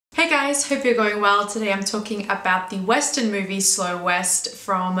guys, hope you're going well. Today I'm talking about the Western movie Slow West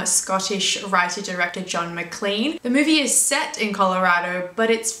from Scottish writer-director John Maclean. The movie is set in Colorado, but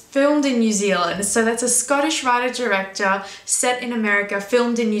it's filmed in New Zealand. So that's a Scottish writer-director set in America,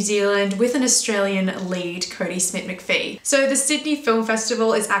 filmed in New Zealand with an Australian lead, Kodi Smit-McPhee. So the Sydney Film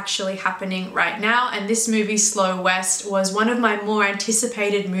Festival is actually happening right now, and this movie Slow West was one of my more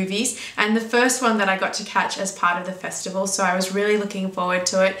anticipated movies and the first one that I got to catch as part of the festival, so I was really looking forward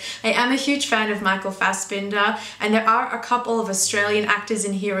to it. I am a huge fan of Fassbender, and there are a couple of Australian actors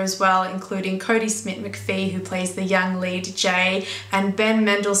in here as well, including Kodi Smit-McPhee, who plays the young lead Jay, and Ben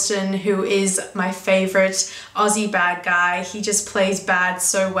Mendelsohn, who is my favourite Aussie bad guy. He just plays bad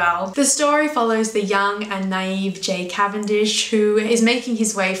so well. The story follows the young and naive Jay Cavendish, who is making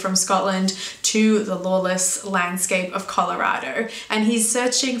his way from Scotland to the lawless landscape of Colorado, and he's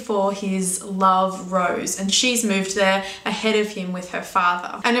searching for his love Rose, and she's moved there ahead of him with her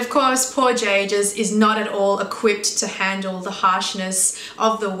father. And of course, poor Jay just is not at all equipped to handle the harshness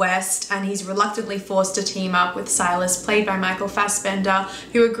of the West, and he's reluctantly forced to team up with Silas, played by Fassbender,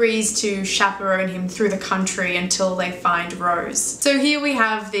 who agrees to chaperone him through the country until they find Rose. So here we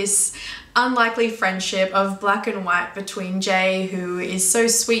have this unlikely friendship of black and white between Jay, who is so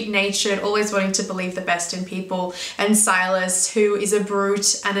sweet-natured, always wanting to believe the best in people, and Silas, who is a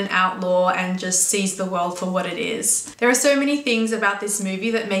brute and an outlaw and just sees the world for what it is. There are so many things about this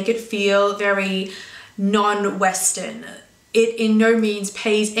movie that make it feel very non-Western. It in no means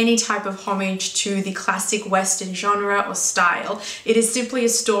pays any type of homage to the classic Western genre or style. It is simply a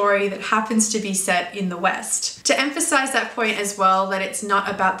story that happens to be set in the West. To emphasize that point as well, that it's not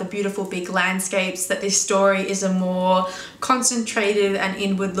about the beautiful big landscapes, that this story is a more concentrated and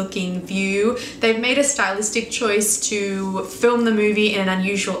inward-looking view, they've made a stylistic choice to film the movie in an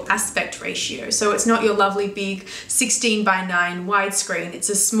unusual aspect ratio. So it's not your lovely big 16:9 widescreen, it's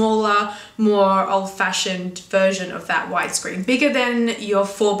a smaller, more old-fashioned version of that widescreen. Bigger than your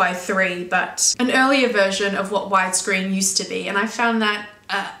 4:3, but an earlier version of what widescreen used to be, and I found that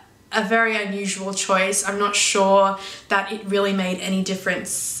a very unusual choice. I'm not sure that it really made any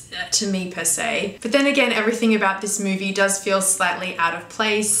difference to me per se. But then again, everything about this movie does feel slightly out of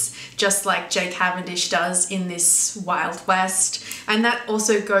place, just like Jay Cavendish does in this Wild West. And that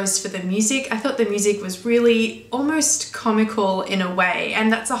also goes for the music. I thought the music was really almost comical in a way, and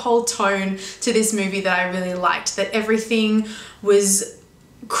that's a whole tone to this movie that I really liked, that everything was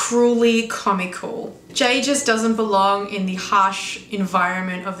cruelly comical. Jay just doesn't belong in the harsh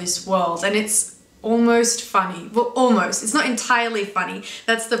environment of this world, and it's almost funny. Well, almost. It's not entirely funny.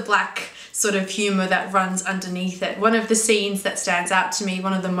 That's the black sort of humor that runs underneath it. One of the scenes that stands out to me,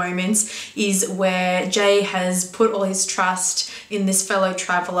 one of the moments, is where Jay has put all his trust in this fellow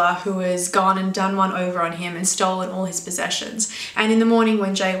traveler who has gone and done one over on him and stolen all his possessions. And in the morning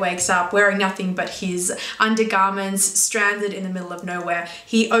when Jay wakes up wearing nothing but his undergarments, stranded in the middle of nowhere,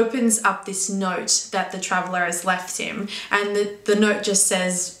 he opens up this note that the traveler has left him, and the note just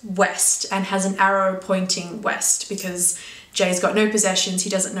says West and has an arrow pointing west, because Jay's got no possessions, he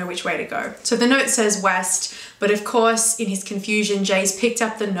doesn't know which way to go. So the note says West, but of course in his confusion Jay's picked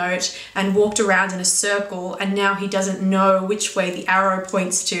up the note and walked around in a circle, and now he doesn't know which way the arrow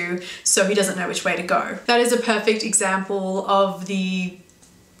points to, so he doesn't know which way to go. That is a perfect example of the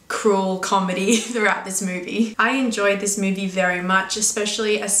cruel comedy throughout this movie. I enjoyed this movie very much,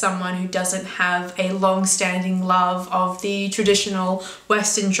 especially as someone who doesn't have a long-standing love of the traditional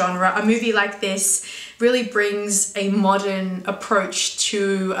Western genre. A movie like this really brings a modern approach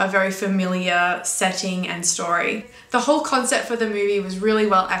to a very familiar setting and story. The whole concept for the movie was really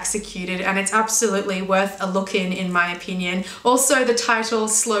well executed, and it's absolutely worth a look in my opinion. Also, the title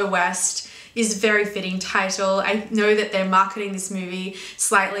Slow West is a very fitting title. I know that they're marketing this movie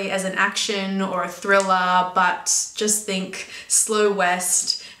slightly as an action or a thriller, but just think Slow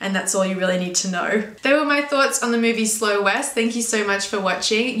West and that's all you really need to know. They were my thoughts on the movie Slow West. Thank you so much for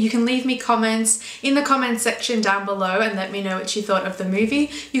watching. You can leave me comments in the comments section down below and let me know what you thought of the movie.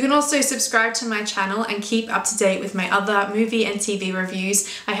 You can also subscribe to my channel and keep up to date with my other movie and TV reviews.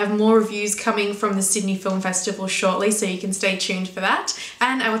 I have more reviews coming from the Sydney Film Festival shortly, so you can stay tuned for that,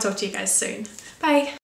 and I will talk to you guys soon. Bye!